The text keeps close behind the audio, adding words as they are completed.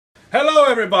Hello,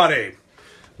 everybody.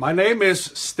 My name is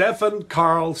Stefan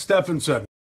Carl Stephenson.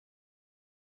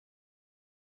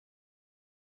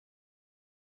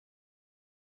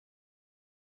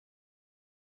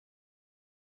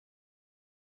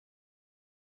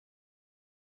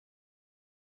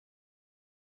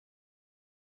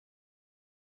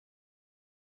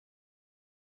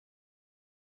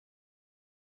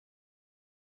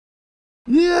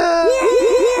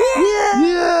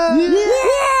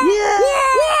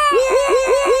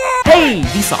 Hey,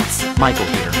 Vsauce! Michael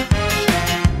here.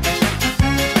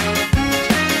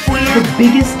 The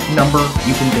biggest number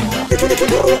you can think of.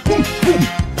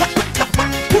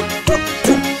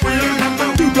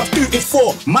 Is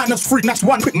 4 minus 3, that's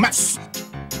 1 quick maths.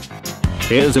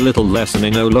 Here's a little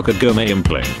lessoning. Oh, look at Gourmet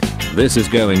playing. This is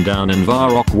going down in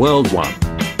Varrock World 1.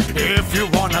 If you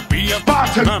wanna be a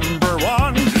Spartan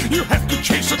 #1, you have to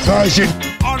chase a Sergeant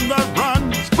on the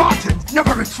run. Spartans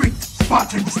never retreat.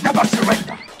 Spartans never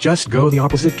surrender. Just go the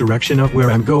opposite direction of where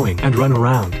I'm going and run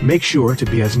around. Make sure to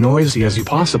be as noisy as you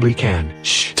possibly can.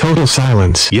 Shh, total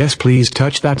silence. Yes, please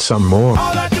touch that some more.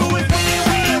 All I do is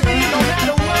no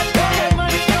matter what.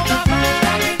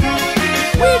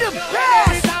 We the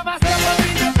best.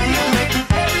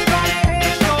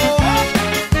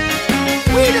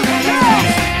 We the best.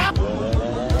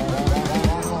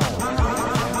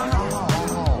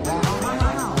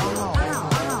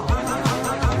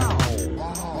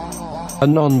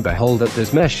 Anon behold at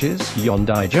this meshes yond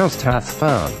I just hath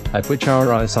found, at which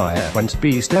our Isaiah went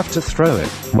beast after throw it,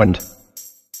 went.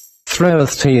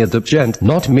 Throweth he the gent,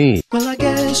 not me. Well, I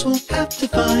guess we'll have to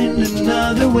find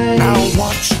another way. Now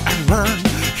watch and learn.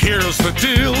 Here's the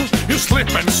deal. You slip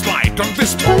and slide on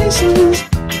this Places.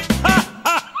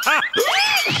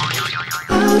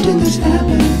 How did this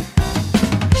happen?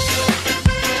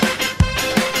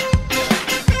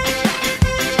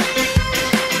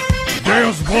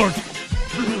 Deus Lord.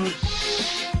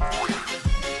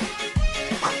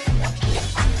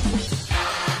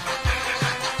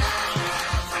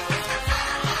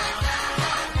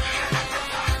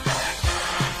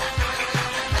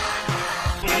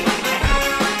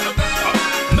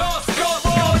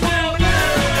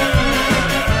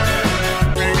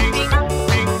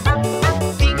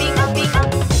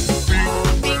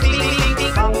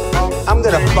 I'm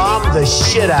gonna bomb the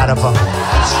shit out of them.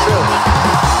 It's true.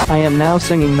 I am now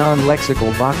singing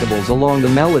non-lexical vocables along the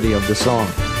melody of the song.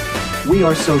 We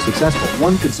are so successful,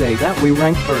 one could say that we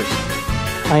rank first.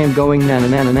 I am going nana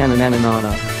nana nana nana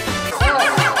nana.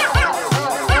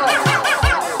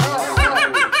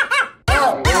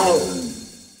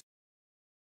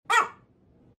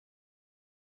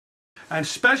 And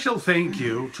special thank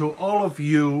you to all of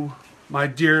you, my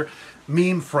dear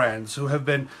meme friends, who have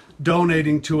been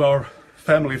donating to our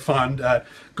family fund at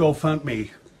GoFundMe.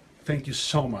 Thank you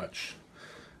so much.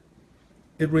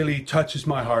 It really touches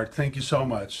my heart. Thank you so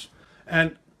much.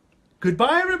 And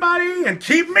goodbye, everybody, and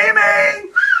keep memeing!